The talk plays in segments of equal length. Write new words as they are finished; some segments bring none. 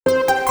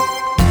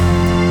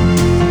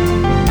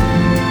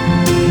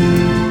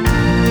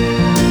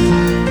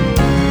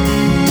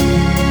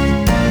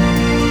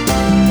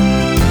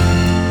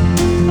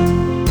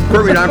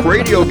Free Talk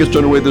Radio gets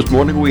underway this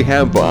morning. We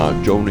have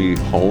Joni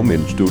Holm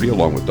in studio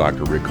along with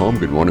Dr. Rick Holm.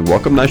 Good morning.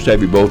 Welcome. Nice to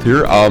have you both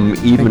here. Are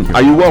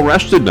you well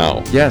rested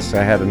now? Yes,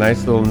 I had a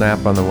nice little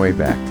nap on the way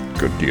back.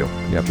 Good deal.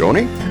 Yep.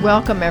 Joni?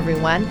 Welcome,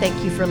 everyone.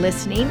 Thank you for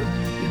listening.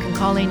 You can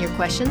call in your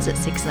questions at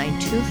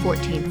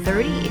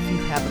 692-1430 if you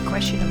have a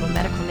question of a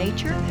medical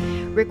nature.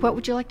 Rick, what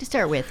would you like to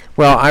start with?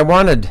 Well, I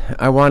wanted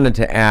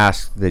to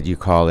ask that you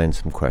call in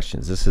some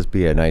questions. This would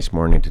be a nice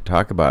morning to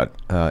talk about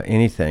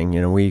anything.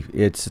 You know,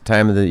 it's a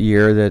time of the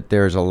year that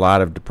there's a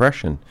lot of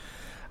depression,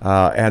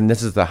 and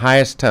this is the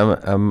highest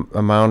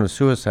amount of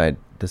suicide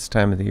this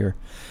time of the year.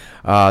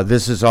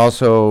 This is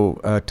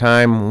also a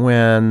time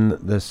when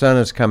the sun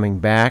is coming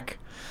back.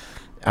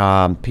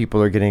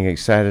 People are getting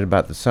excited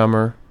about the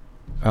summer.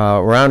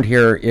 Around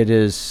here, it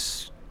is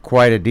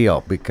quite a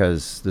deal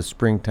because the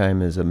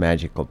springtime is a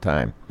magical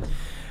time.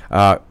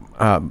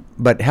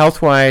 But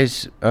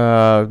health-wise,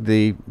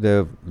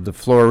 the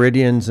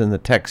Floridians and the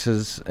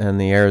Texans and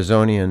the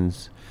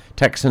Arizonians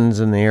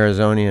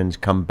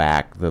come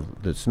back.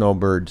 The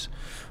snowbirds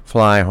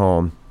fly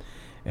home,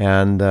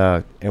 and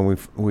I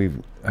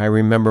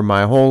remember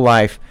my whole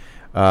life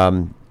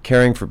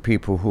caring for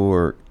people who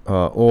were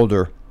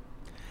older,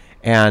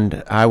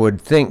 and I would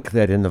think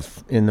that in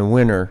the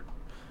winter,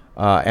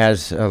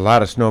 as a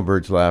lot of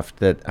snowbirds left,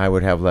 that I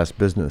would have less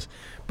business.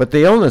 But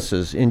the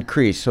illnesses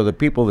increased, so the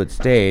people that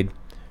stayed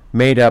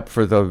made up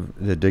for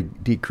the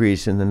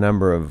decrease in the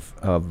number of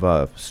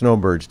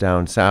snowbirds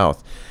down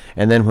south.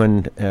 And then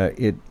when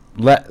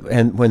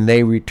when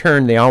they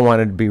returned, they all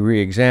wanted to be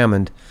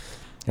re-examined,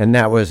 and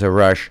that was a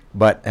rush.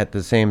 But at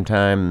the same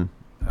time,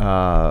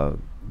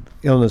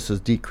 illnesses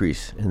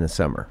decrease in the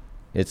summer.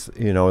 It's,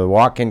 the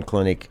walk-in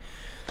clinic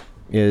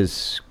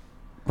is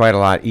quite a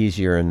lot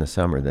easier in the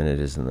summer than it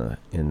is in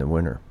the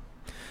winter.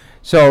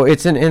 So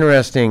it's an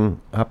interesting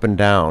up and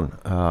down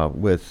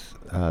with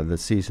the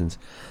seasons.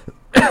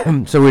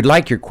 So we'd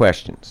like your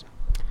questions.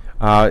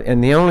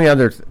 And the only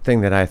other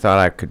thing that I thought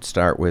I could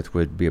start with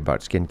would be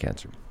about skin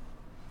cancer.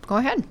 Go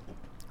ahead.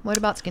 What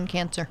about skin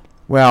cancer?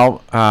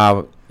 Well,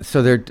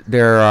 so there's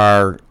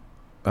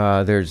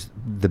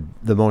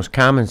the most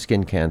common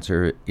skin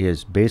cancer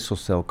is basal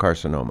cell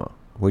carcinoma,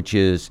 which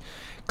is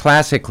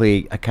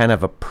classically a kind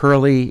of a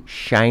pearly,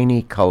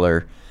 shiny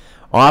color,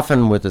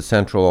 often with a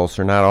central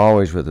ulcer, not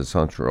always with a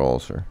central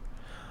ulcer.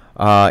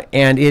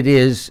 And it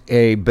is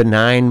a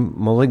benign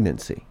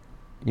malignancy.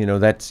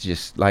 That's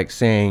just like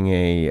saying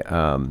the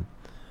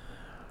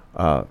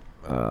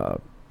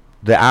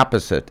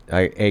opposite,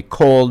 a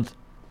cold,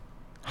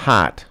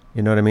 hot.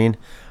 You know what I mean?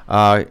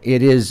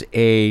 It is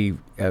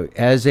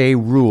as a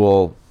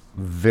rule,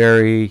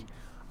 very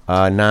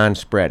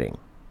non-spreading.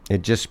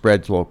 It just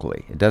spreads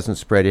locally. It doesn't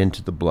spread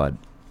into the blood.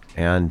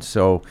 And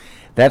so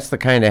that's the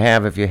kind to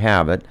have if you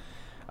have it.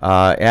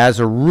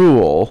 As a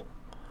rule,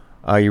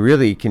 you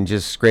really can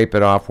just scrape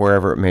it off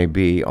wherever it may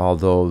be,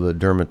 although the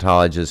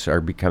dermatologists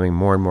are becoming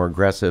more and more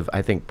aggressive,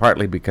 I think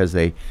partly because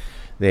they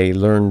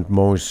learned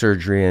Mohs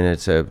surgery, and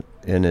it's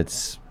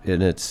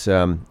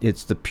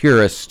the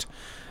purest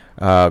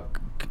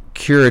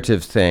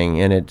curative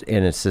thing, and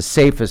it's the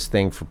safest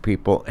thing for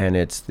people, and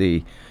it's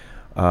the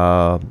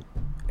on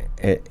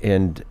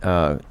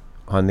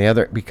the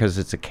other, because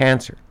it's a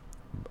cancer.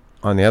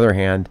 On the other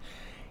hand,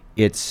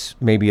 it's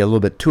maybe a little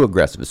bit too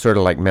aggressive. It's sort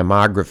of like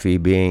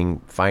mammography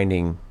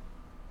finding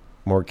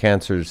more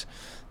cancers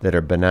that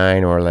are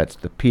benign, or lets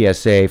the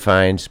PSA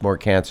finds more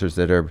cancers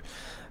that are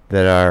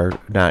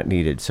not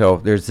needed. So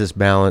there's this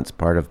balance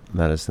part of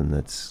medicine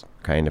that's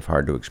kind of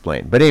hard to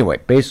explain. But anyway,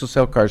 basal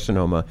cell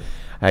carcinoma,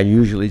 I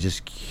usually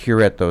just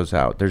curette those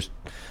out. There's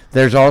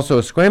also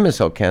a squamous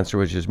cell cancer,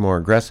 which is more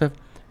aggressive.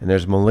 And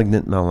there's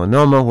malignant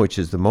melanoma, which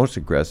is the most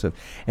aggressive.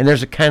 And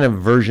there's a kind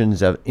of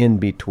versions of in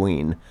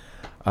between,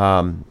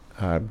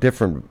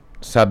 different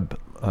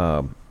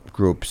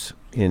subgroups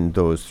in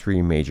those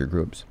three major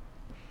groups.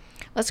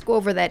 Let's go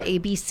over that A,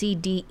 B, C,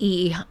 D,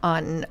 E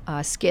on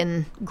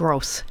skin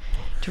growth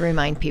to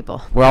remind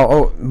people.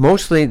 Well,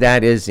 mostly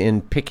that is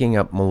in picking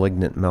up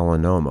malignant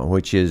melanoma,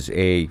 which is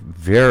a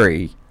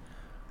very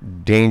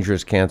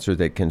dangerous cancer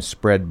that can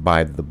spread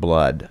by the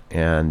blood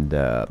and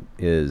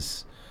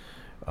is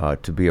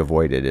to be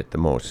avoided at the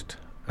most,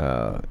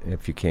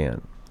 if you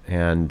can.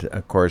 And,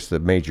 of course, the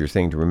major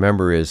thing to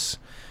remember is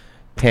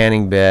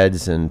tanning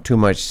beds and too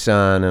much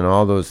sun and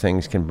all those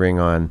things can bring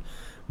on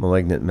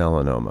malignant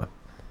melanoma.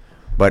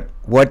 But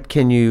what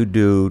can you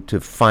do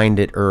to find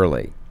it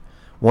early?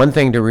 One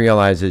thing to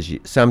realize is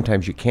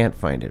sometimes you can't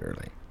find it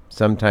early.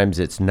 Sometimes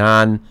it's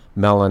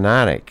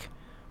non-melanotic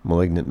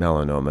malignant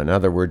melanoma. In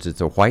other words,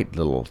 it's a white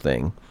little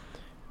thing.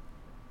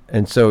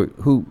 And so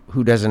who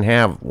doesn't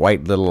have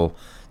white little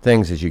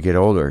things as you get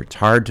older? It's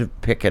hard to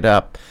pick it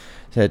up.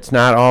 So it's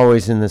not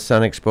always in the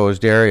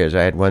sun-exposed areas.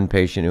 I had one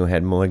patient who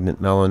had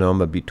malignant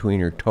melanoma between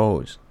her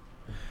toes.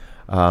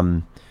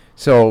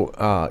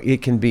 So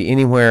it can be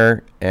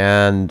anywhere,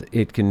 and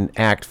it can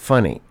act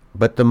funny.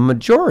 But the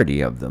majority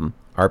of them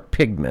are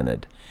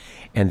pigmented.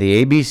 And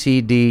the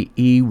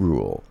ABCDE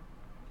rule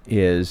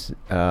is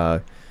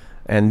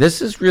And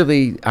this is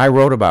really, I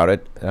wrote about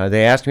it.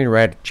 They asked me to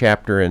write a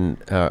chapter an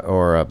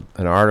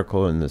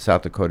article in the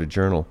South Dakota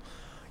Journal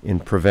in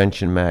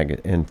Prevention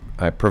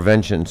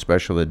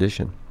Special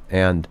Edition.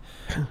 And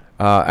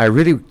I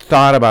really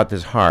thought about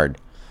this hard.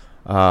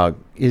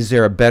 Is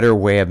there a better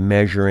way of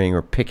measuring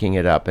or picking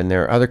it up? And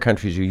there are other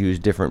countries who use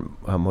different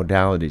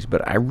modalities,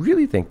 but I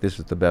really think this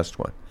is the best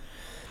one.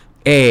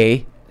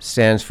 A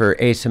stands for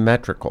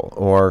asymmetrical,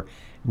 or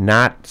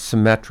not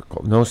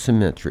symmetrical, no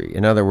symmetry.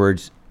 In other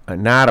words,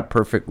 not a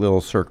perfect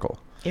little circle.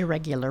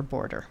 Irregular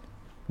border.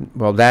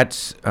 Well,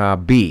 that's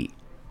B.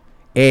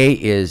 A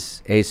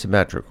is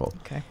asymmetrical.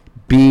 Okay.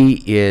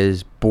 B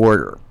is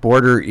border.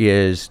 Border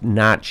is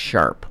not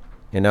sharp.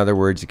 In other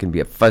words, it can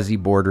be a fuzzy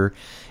border.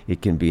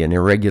 It can be an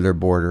irregular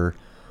border.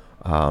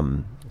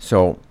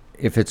 So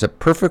if it's a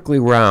perfectly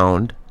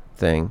round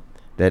thing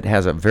that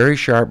has a very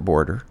sharp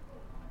border,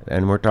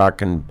 and we're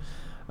talking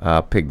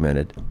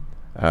pigmented,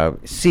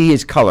 C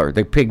is color.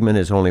 The pigment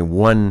is only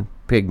one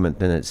pigment,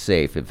 then it's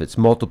safe. If it's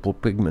multiple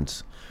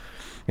pigments,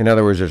 in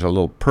other words, there's a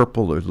little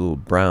purple, there's a little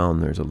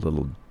brown, there's a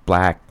little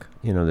black,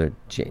 there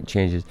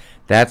changes.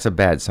 That's a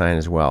bad sign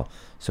as well.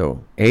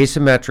 So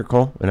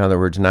asymmetrical, in other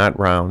words, not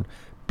round.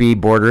 B,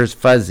 border is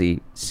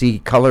fuzzy. C,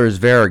 color is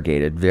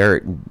variegated,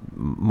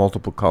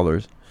 multiple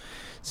colors.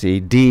 C,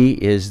 D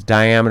is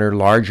diameter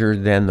larger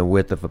than the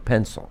width of a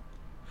pencil.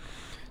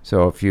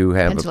 So if you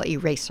have pencil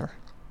eraser.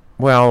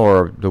 Well,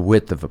 or the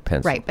width of a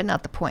pencil. Right, but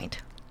not the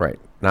point. Right,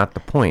 not the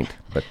point,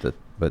 but the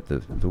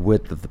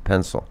width of the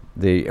pencil,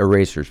 the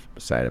eraser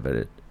side of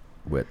it,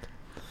 width.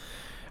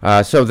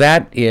 So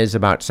that is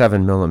about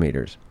 7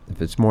 millimeters.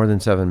 If it's more than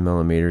 7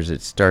 millimeters,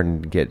 it's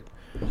starting to get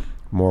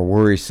more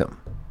worrisome.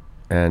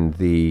 And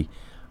the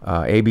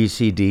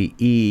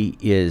ABCDE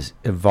is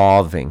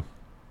evolving,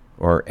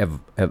 or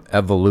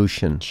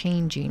evolution.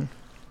 Changing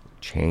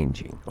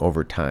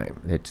over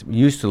time. It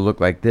used to look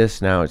like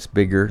this. Now it's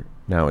bigger.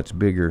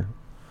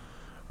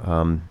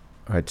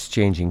 It's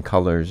changing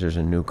colors. There's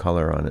a new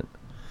color on it.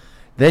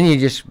 Then you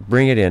just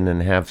bring it in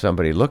and have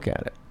somebody look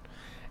at it.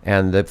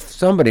 And if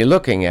somebody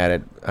looking at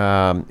it,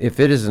 if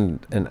it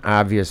isn't an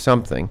obvious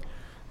something,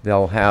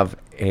 they'll have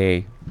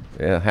it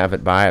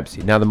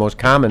biopsied. Now, the most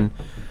common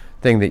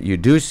thing that you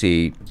do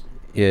see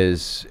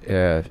is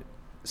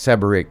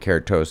seborrheic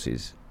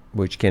keratoses,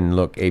 which can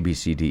look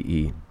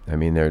ABCDE. I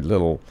mean, they're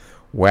little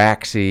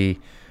waxy,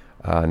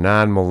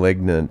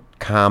 non-malignant,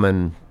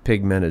 common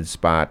pigmented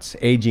spots,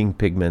 aging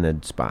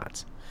pigmented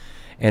spots.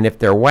 And if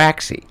they're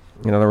waxy,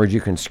 in other words,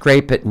 you can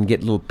scrape it and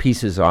get little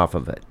pieces off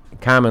of it.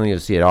 Commonly, you'll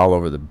see it all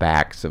over the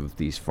backs of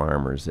these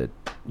farmers that,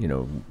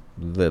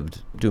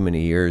 lived too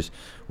many years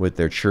with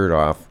their shirt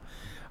off.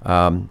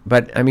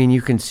 But, I mean,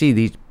 you can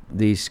see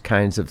these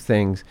kinds of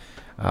things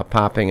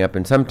popping up,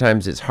 and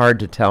sometimes it's hard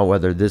to tell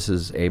whether this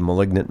is a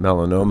malignant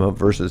melanoma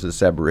versus a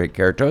seborrheic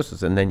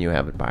keratosis, and then you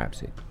have it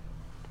biopsied.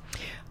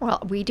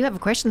 Well, we do have a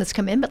question that's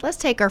come in, but let's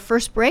take our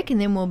first break,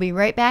 and then we'll be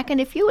right back. And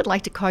if you would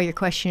like to call your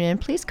question in,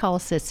 please call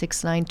us at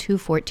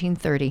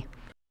 692-1430.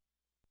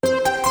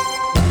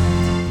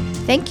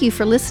 Thank you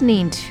for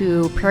listening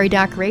to Prairie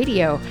Doc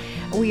Radio.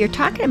 We are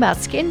talking about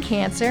skin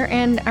cancer,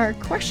 and our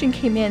question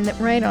came in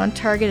right on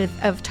target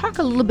of talk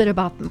a little bit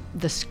about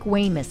the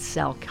squamous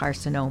cell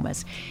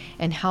carcinomas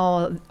and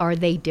how are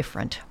they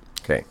different.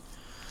 Okay.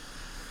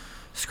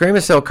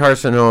 Squamous cell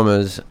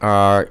carcinomas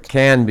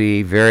can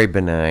be very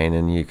benign,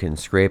 and you can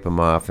scrape them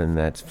off, and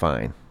that's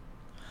fine.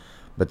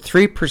 But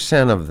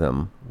 3% of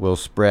them will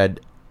spread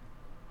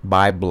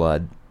by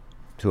blood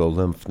to a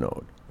lymph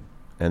node,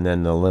 and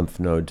then the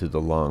lymph node to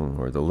the lung,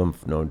 or the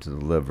lymph node to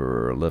the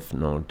liver, or a lymph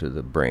node to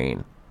the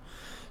brain.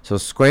 So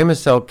squamous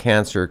cell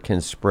cancer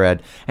can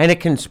spread, and it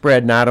can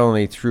spread not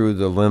only through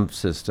the lymph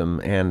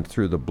system and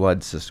through the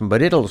blood system,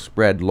 but it'll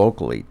spread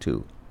locally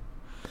too.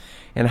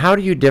 And how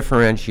do you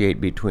differentiate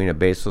between a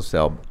basal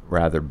cell,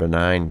 rather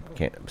benign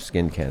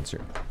skin cancer,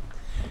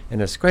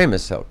 and a squamous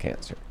cell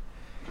cancer?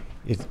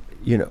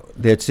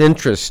 It's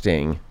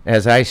interesting,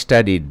 as I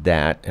studied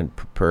that in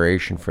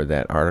preparation for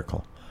that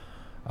article,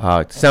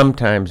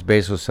 sometimes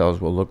basal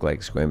cells will look like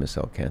squamous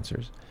cell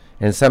cancers,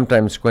 and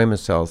sometimes squamous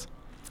cells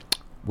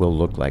will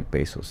look like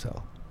basal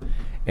cell.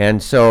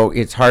 And so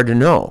it's hard to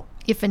know.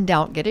 If in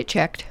doubt, get it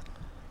checked.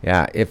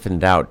 Yeah, if in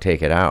doubt,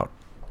 take it out.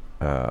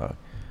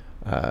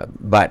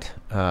 But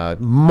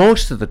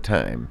most of the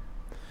time,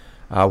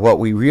 what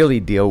we really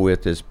deal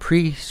with is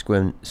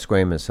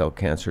pre-squamous cell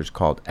cancers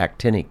called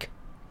actinic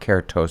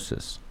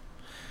keratosis.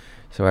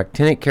 So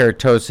actinic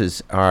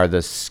keratosis are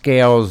the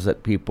scales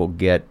that people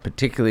get,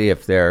 particularly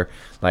if they're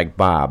like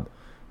Bob,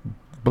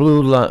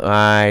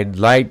 blue-eyed,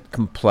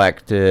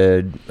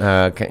 light-complected,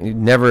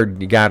 never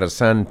got a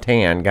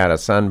suntan, got a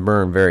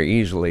sunburn very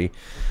easily,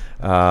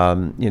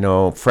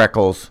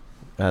 freckles,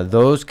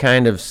 those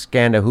kind of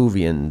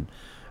Scandinavian,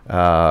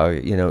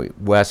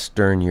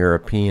 Western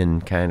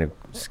European kind of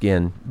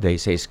skin. They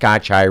say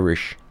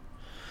Scotch-Irish.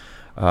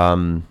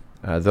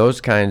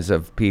 Those kinds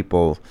of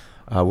people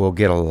will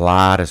get a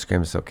lot of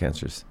squamous cell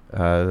cancers.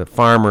 The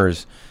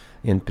farmers,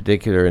 in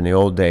particular, in the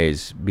old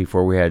days,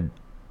 before we had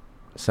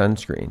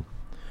sunscreen,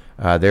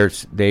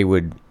 they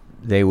would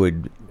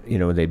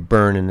they'd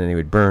burn, and then they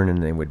would burn,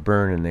 and they would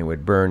burn, and they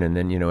would burn, and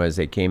then as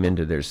they came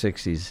into their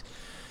 60s,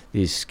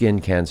 these skin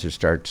cancers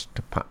starts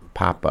to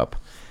pop up,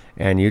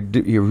 and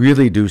you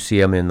really do see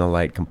them in the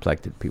light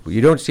complected people.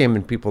 You don't see them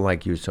in people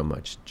like you so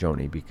much,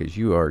 Joni, because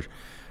you are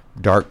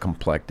dark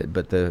complected,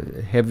 but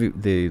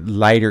the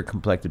lighter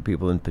complected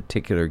people in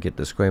particular get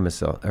the squamous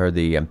cell or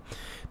the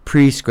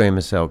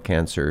pre-squamous cell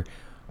cancer,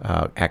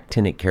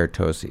 actinic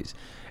keratoses,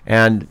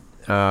 and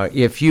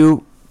if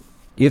you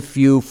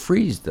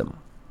freeze them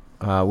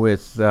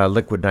with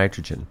liquid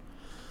nitrogen,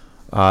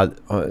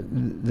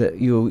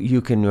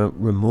 you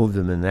can remove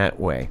them in that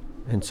way,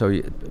 and so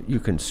you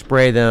can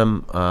spray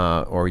them,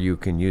 or you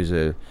can use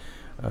a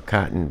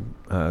cotton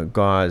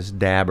gauze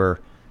dabber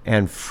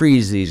and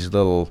freeze these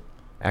little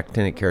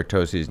actinic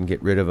keratoses and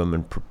get rid of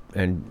them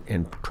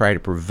and try to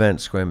prevent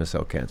squamous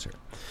cell cancer.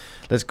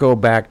 Let's go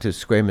back to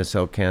squamous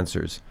cell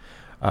cancers.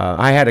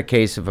 I had a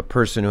case of a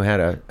person who had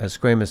a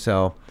squamous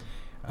cell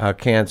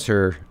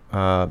cancer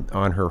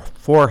on her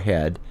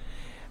forehead.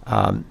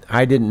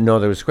 I didn't know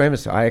there was squamous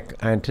cell. I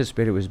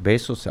anticipated it was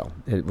basal cell.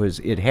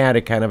 It had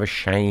a kind of a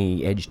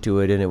shiny edge to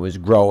it, and it was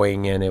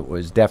growing, and it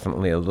was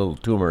definitely a little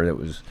tumor that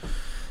was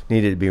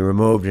needed to be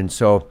removed. And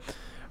so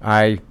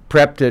I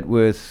prepped it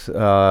with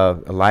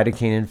a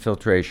lidocaine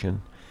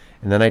infiltration,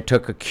 and then I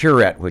took a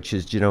curette, which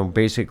is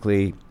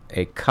basically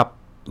a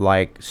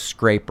cup-like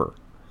scraper,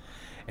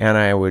 and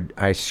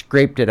I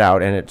scraped it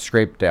out, and it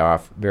scraped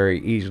off very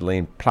easily,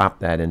 and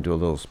plopped that into a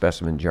little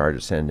specimen jar to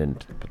send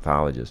into the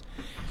pathologist.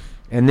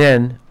 And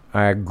then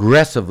I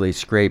aggressively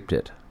scraped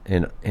it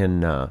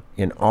in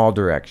all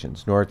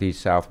directions,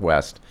 northeast,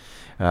 southwest,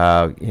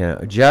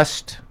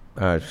 just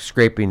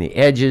scraping the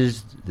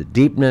edges, the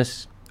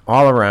deepness,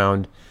 all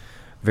around,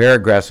 very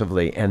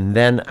aggressively, and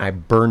then I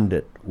burned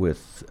it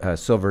with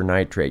silver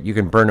nitrate. You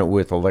can burn it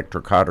with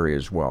electrocautery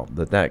as well.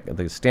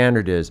 The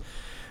standard is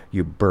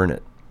you burn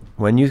it.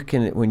 When you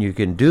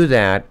can do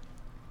that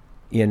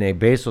in a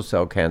basal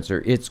cell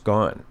cancer, it's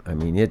gone. I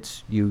mean,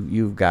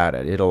 you've got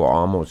it. It'll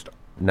almost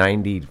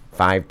 95%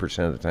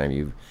 of the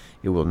time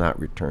it will not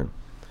return.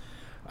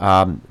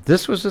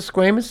 This was a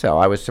squamous cell.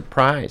 I was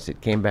surprised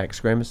it came back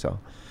squamous cell.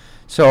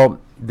 So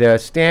the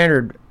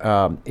standard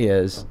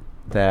is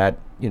that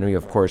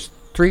of course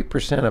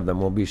 3% of them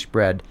will be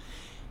spread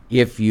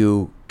if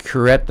you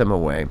curette them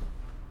away.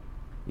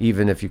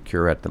 Even if you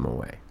curette them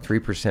away,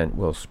 3%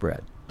 will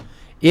spread.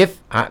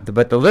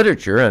 But the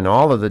literature and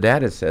all of the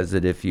data says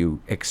that if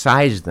you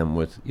excise them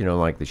with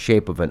like the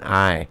shape of an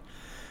eye,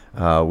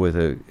 with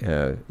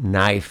a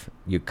knife,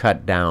 you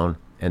cut down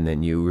and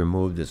then you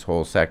remove this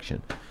whole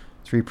section,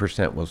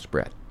 3% will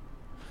spread.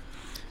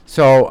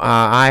 So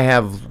I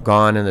have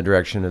gone in the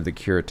direction of the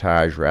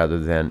curettage rather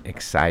than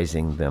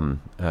excising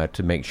them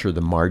to make sure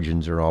the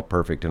margins are all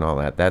perfect and all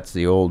that. That's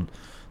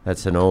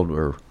an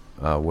older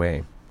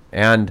way.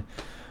 And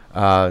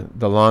the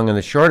long and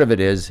the short of it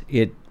is,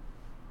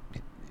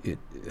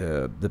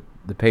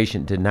 the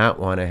patient did not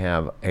want to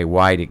have a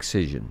wide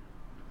excision.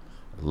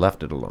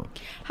 Left it alone.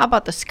 How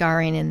about the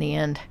scarring in the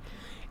end?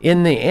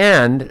 In the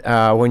end,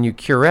 when you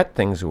curette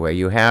things away,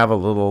 you have a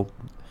little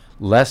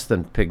less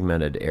than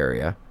pigmented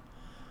area.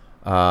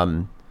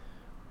 And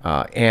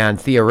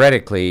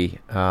theoretically,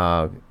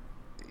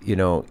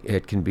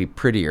 it can be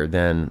prettier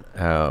than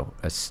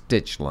a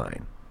stitch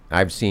line.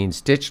 I've seen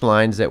stitch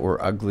lines that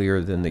were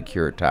uglier than the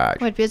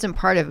curettage. What isn't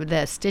part of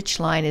the stitch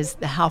line is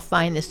how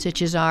fine the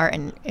stitches are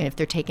and if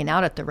they're taken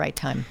out at the right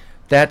time.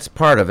 That's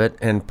part of it,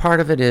 and part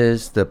of it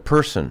is the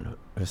person.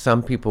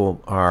 Some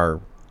people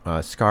are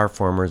scar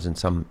formers and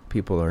some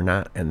people are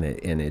not, and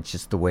it's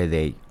just the way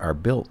they are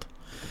built.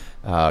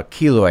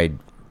 Keloid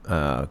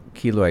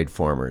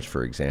formers,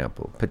 for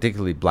example,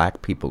 particularly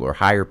black people or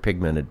higher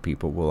pigmented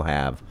people will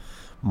have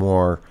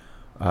more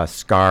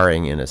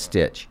scarring in a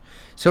stitch.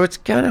 So it's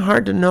kind of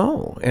hard to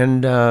know,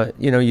 and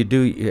you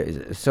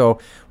do. So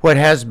what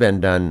has been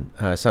done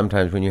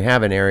sometimes when you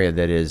have an area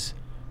that is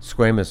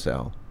squamous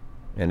cell,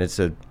 and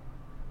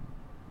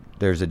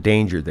there's a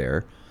danger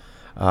there,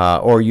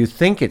 or you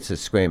think it's a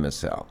squamous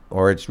cell,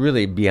 or it's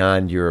really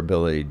beyond your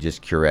ability to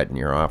just curette in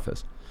your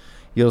office,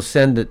 you'll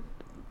send it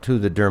to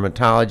the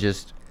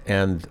dermatologist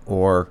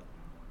or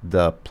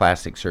the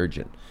plastic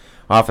surgeon.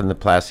 Often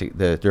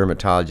the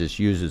dermatologist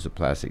uses a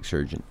plastic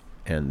surgeon,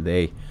 and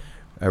they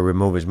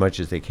remove as much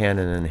as they can,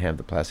 and then have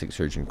the plastic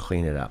surgeon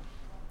clean it up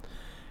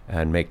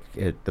and make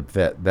it the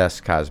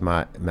best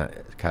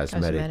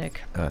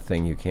cosmetic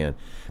thing you can.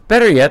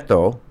 Better yet,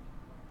 though,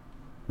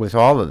 with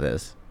all of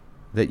this,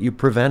 that you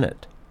prevent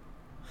it.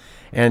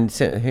 And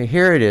so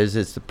here it is.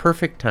 It's the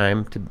perfect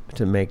time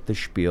to make the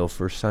spiel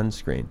for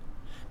sunscreen,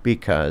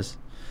 because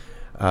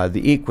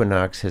the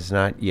equinox has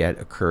not yet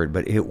occurred,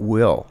 but it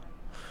will.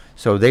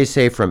 So they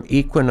say from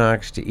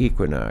equinox to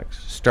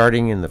equinox,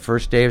 starting in the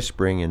first day of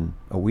spring in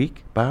a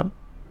week, Bob?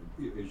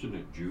 Isn't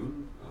it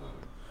June?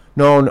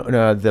 No,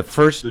 the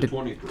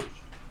 21st.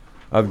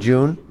 Of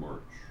June?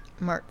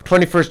 March.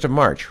 21st of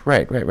March,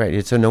 right.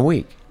 It's in a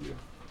week.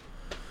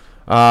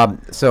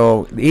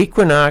 So the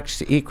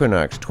equinox,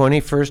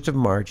 21st of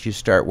March, you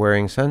start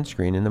wearing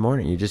sunscreen in the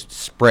morning. You just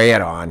spray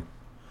it on.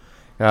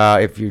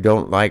 If you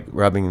don't like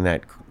rubbing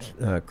that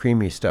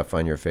creamy stuff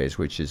on your face,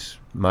 which is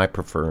my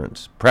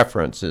preference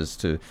is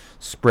to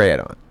spray it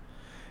on.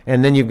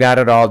 And then you've got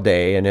it all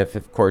day. And if,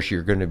 of course,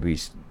 you're going to be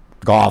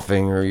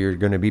golfing or you're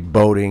going to be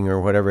boating or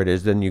whatever it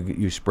is, then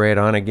you spray it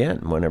on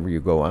again whenever you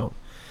go out.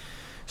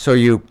 So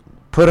you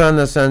put on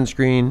the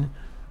sunscreen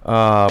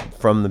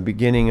from the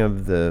beginning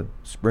of the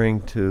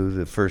spring to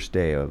the first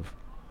day of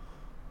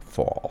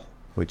fall,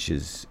 which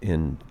is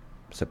in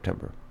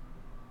September.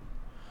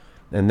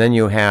 And then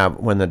you have,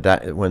 when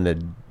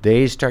the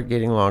days start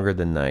getting longer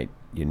than night,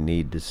 you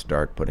need to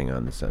start putting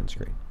on the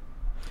sunscreen.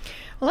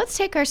 Well, let's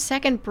take our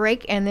second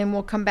break, and then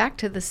we'll come back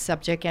to this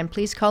subject. And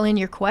please call in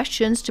your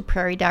questions to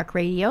Prairie Doc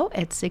Radio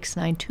at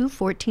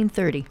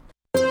 692-1430.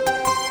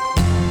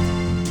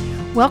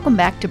 Welcome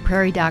back to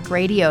Prairie Doc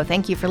Radio.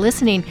 Thank you for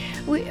listening.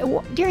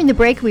 During the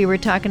break, we were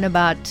talking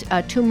about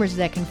tumors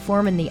that can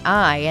form in the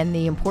eye and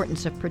the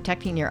importance of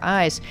protecting your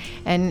eyes.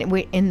 And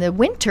in the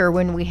winter,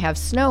 when we have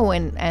snow,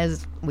 and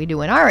as we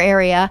do in our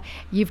area,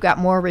 you've got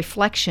more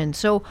reflection.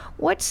 So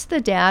what's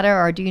the data,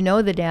 or do you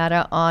know the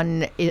data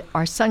on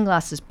are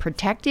sunglasses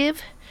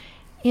protective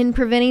in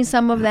preventing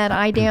some of that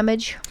eye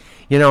damage?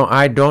 You know,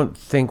 I don't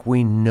think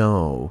we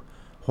know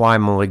why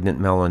malignant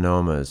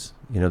melanomas,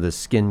 the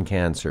skin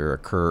cancer,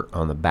 occur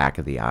on the back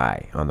of the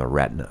eye, on the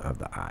retina of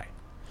the eye.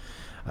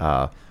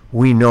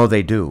 We know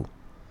they do.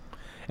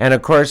 And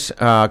of course,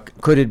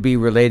 could it be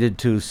related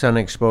to sun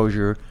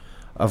exposure?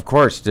 Of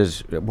course.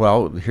 Here's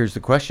the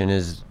question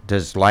is,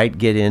 does light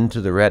get into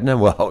the retina?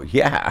 Well,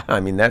 yeah. I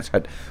mean, that's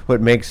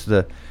what makes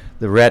the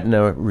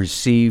retina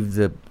receive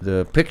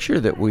the picture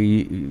that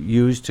we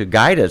use to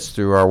guide us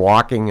through our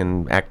walking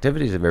and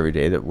activities of every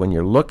day, that when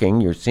you're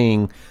looking, you're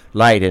seeing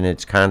light and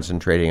it's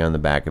concentrating on the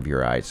back of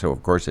your eye. So,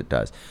 of course, it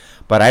does.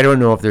 But I don't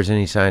know if there's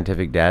any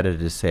scientific data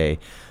to say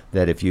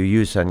that if you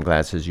use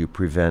sunglasses, you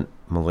prevent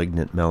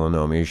malignant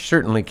melanoma. You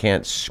certainly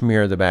can't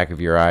smear the back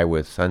of your eye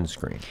with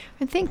sunscreen.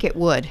 I think it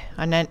would.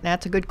 And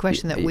that's a good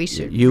question that we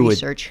should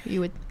research.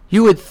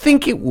 You would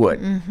think it would,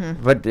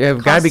 but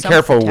you've got to be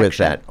careful with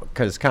that,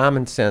 because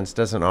common sense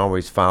doesn't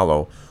always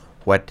follow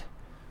what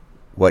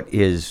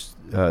is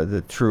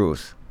the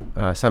truth.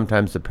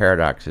 Sometimes the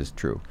paradox is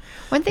true.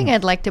 One thing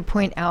I'd like to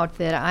point out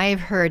that I've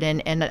heard,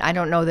 and I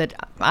don't know that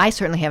I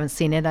certainly haven't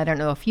seen it, I don't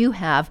know if you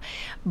have,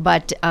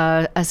 but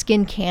a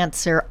skin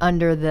cancer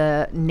under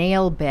the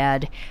nail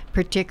bed,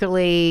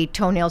 particularly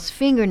toenails,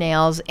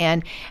 fingernails,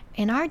 and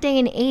in our day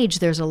and age,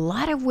 there's a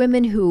lot of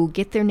women who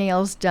get their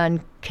nails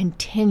done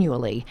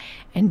continually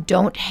and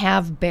don't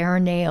have bare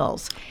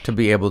nails. To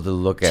be able to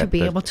look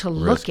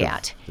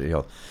at.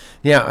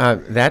 Yeah,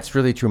 that's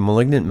really true.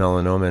 Malignant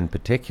melanoma in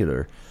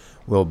particular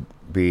will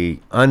be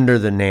under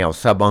the nail,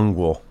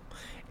 subungual,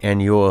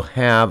 and you will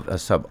have a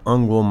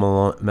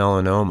subungual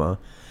melanoma,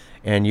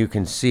 and you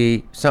can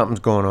see something's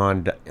going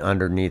on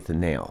underneath the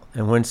nail.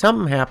 And when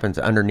something happens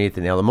underneath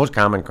the nail, the most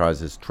common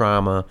cause is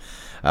trauma.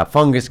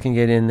 Fungus can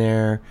get in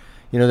there.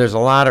 There's a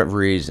lot of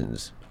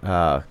reasons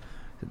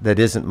that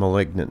isn't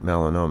malignant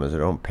melanomas, so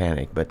don't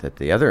panic. But at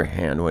the other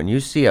hand, when you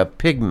see a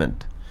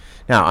pigment,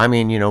 now, I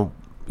mean, you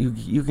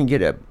can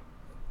get a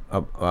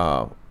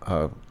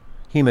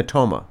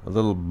hematoma, a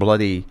little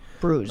bloody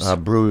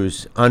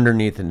bruise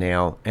underneath the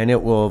nail, and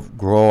it will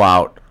grow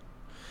out.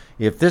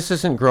 If this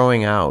isn't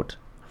growing out,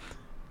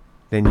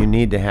 then you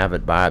need to have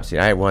it biopsied.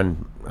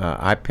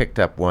 I picked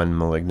up one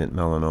malignant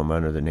melanoma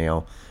under the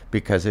nail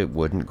because it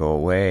wouldn't go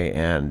away,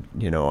 and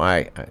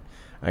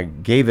I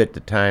gave it the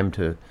time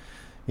to,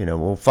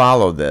 we'll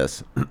follow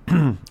this.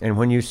 And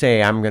when you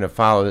say, I'm going to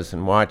follow this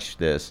and watch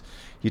this,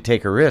 you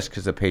take a risk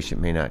because the patient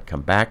may not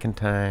come back in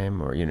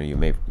time, or, you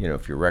may,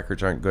 if your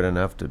records aren't good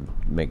enough to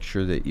make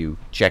sure that you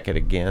check it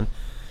again,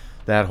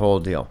 that whole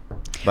deal.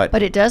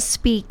 But it does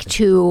speak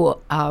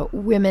to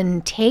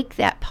women take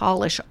that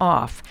polish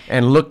off.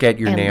 And look at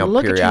your nail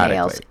periodically. At your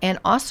nails, and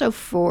also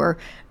for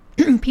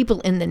people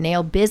in the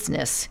nail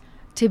business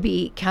to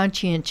be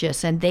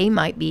conscientious, and they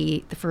might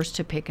be the first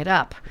to pick it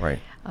up. Right.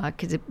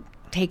 Because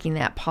taking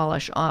that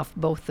polish off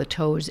both the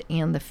toes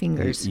and the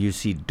fingers. You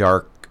see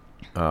dark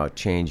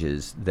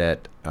changes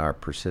that are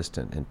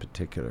persistent in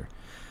particular.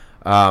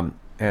 And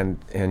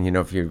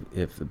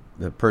if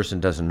the person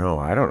doesn't know,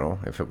 I don't know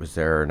if it was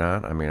there or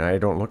not. I mean, I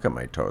don't look at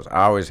my toes.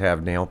 I always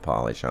have nail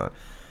polish on.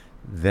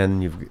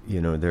 Then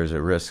there's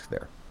a risk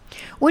there.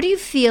 What do you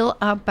feel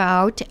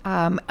about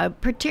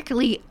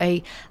particularly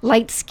a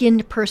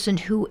light-skinned person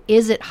who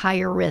is at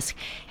higher risk,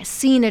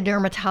 seeing a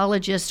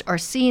dermatologist or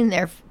seeing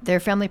their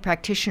family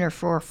practitioner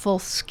for a full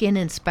skin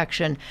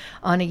inspection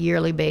on a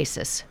yearly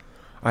basis?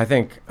 I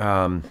think,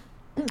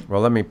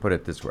 let me put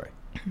it this way.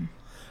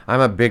 I'm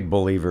a big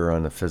believer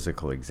on the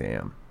physical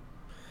exam.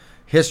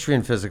 History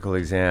and physical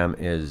exam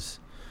is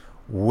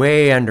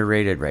way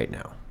underrated right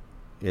now.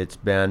 It's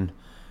been,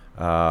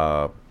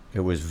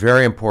 it was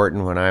very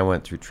important when I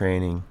went through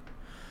training.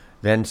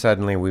 Then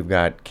suddenly we've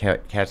got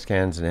CAT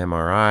scans and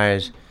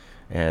MRIs,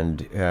 And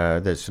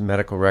there's a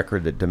medical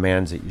record that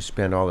demands that you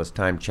spend all this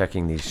time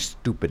checking these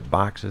stupid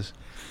boxes.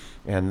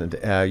 And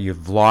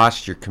you've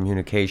lost your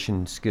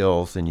communication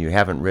skills, and you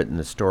haven't written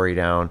the story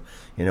down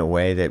in a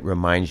way that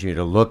reminds you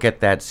to look at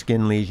that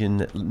skin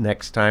lesion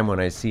next time when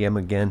I see him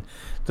again.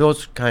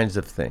 Those kinds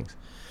of things.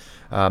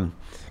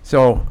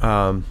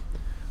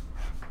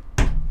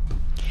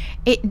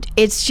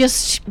 It's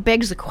just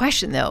begs the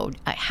question, though,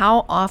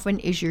 how often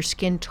is your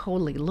skin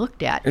totally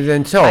looked at?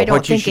 And so, I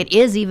don't think it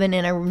is even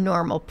in a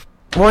normal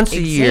Once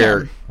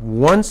exam.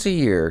 a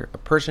year, a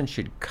person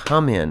should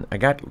come in. I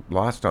got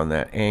lost on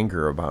that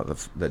anger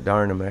about the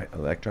darn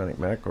electronic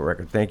medical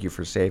record. Thank you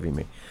for saving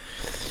me.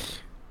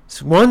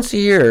 So once a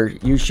year,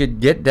 you should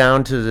get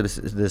down to the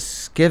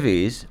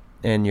skivvies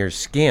and your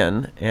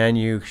skin, and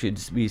you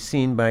should be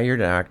seen by your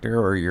doctor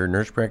or your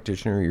nurse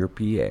practitioner or your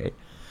PA,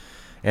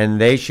 and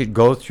they should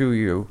go through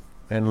you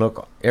and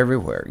look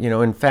everywhere.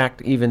 In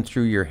fact, even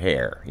through your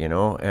hair.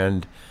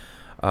 And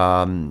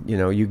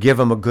you give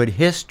them a good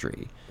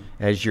history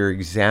as you're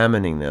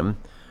examining them.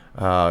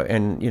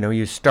 And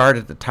you start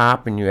at the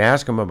top and you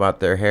ask them about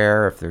their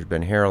hair, if there's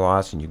been hair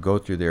loss, and you go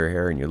through their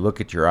hair and you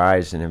look at your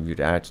eyes, and if you've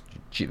got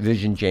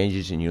vision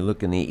changes, and you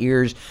look in the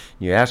ears,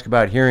 you ask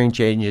about hearing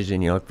changes,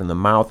 and you look in the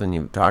mouth and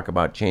you talk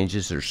about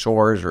changes or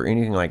sores or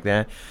anything like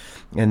that.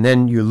 And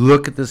then you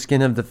look at the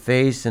skin of the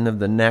face and of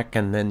the neck,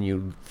 and then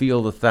you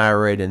feel the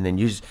thyroid, and then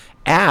you just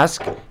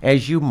ask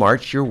as you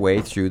march your way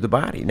through the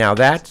body. Now,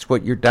 that's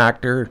what your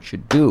doctor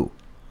should do.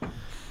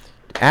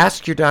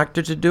 Ask your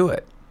doctor to do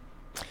it.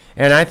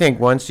 And I think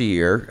once a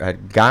year, a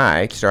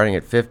guy starting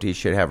at 50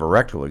 should have a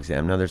rectal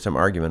exam. Now, there's some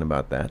argument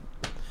about that.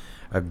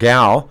 A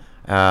gal,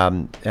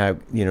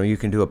 you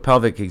can do a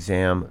pelvic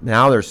exam.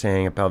 Now they're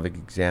saying a pelvic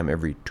exam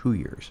every 2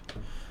 years.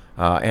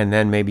 And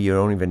then maybe you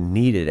don't even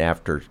need it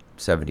after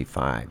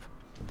 75.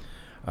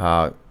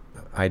 I've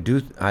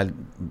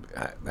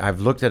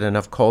looked at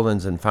enough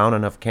colons and found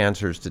enough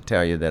cancers to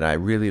tell you that I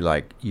really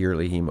like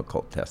yearly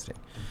Hemoccult testing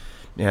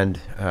and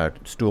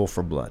stool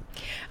for blood.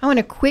 I want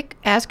to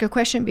ask a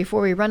question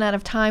before we run out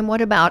of time.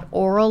 What about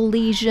oral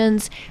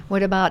lesions?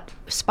 What about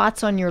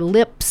spots on your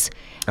lips?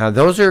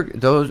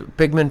 Those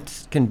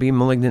pigments can be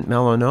malignant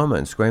melanoma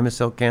and squamous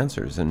cell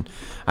cancers. And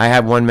I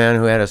had one man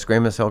who had a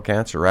squamous cell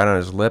cancer right on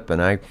his lip,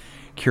 and I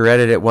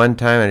curetted it one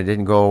time and it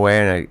didn't go away,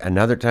 and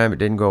another time it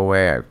didn't go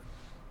away.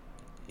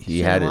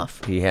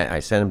 I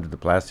sent him to the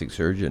plastic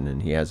surgeon,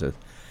 and he has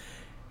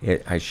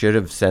I should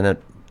have sent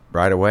it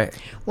right away.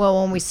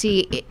 Well, when we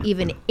see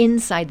even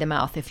inside the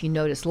mouth, if you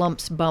notice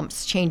lumps,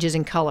 bumps, changes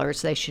in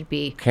colors, they should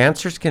be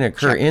Cancers can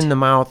occur checked. in the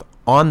mouth,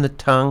 on the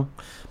tongue.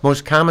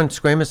 Most common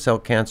squamous cell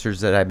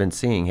cancers that I've been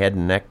seeing, head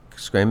and neck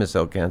squamous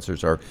cell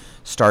cancers,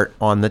 start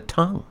on the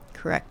tongue.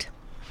 Correct.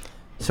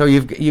 So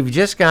you've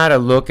just got to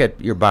look at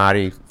your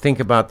body, think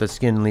about the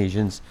skin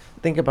lesions,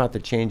 think about the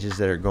changes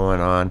that are going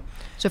on.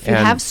 So if you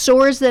have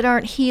sores that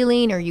aren't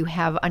healing, or you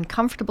have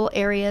uncomfortable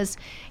areas,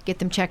 get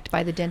them checked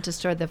by the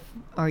dentist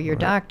or your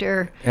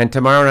doctor. And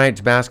tomorrow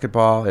night's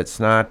basketball. It's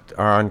not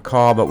on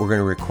call, but we're going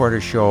to record a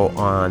show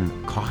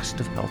on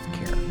cost of health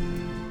care.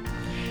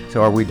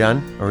 So are we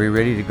done? Are we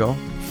ready to go?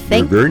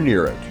 We're very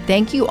near it.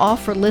 Thank you all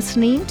for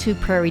listening to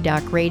Prairie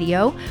Doc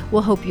Radio.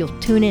 We'll hope you'll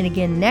tune in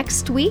again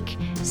next week.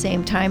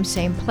 Same time,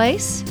 same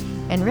place.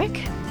 And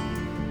Rick?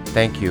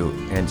 Thank you,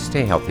 and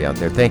stay healthy out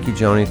there. Thank you,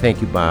 Joni. Thank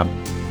you, Bob.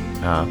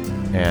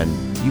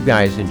 And you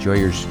guys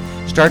enjoy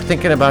start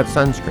thinking about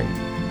sunscreen.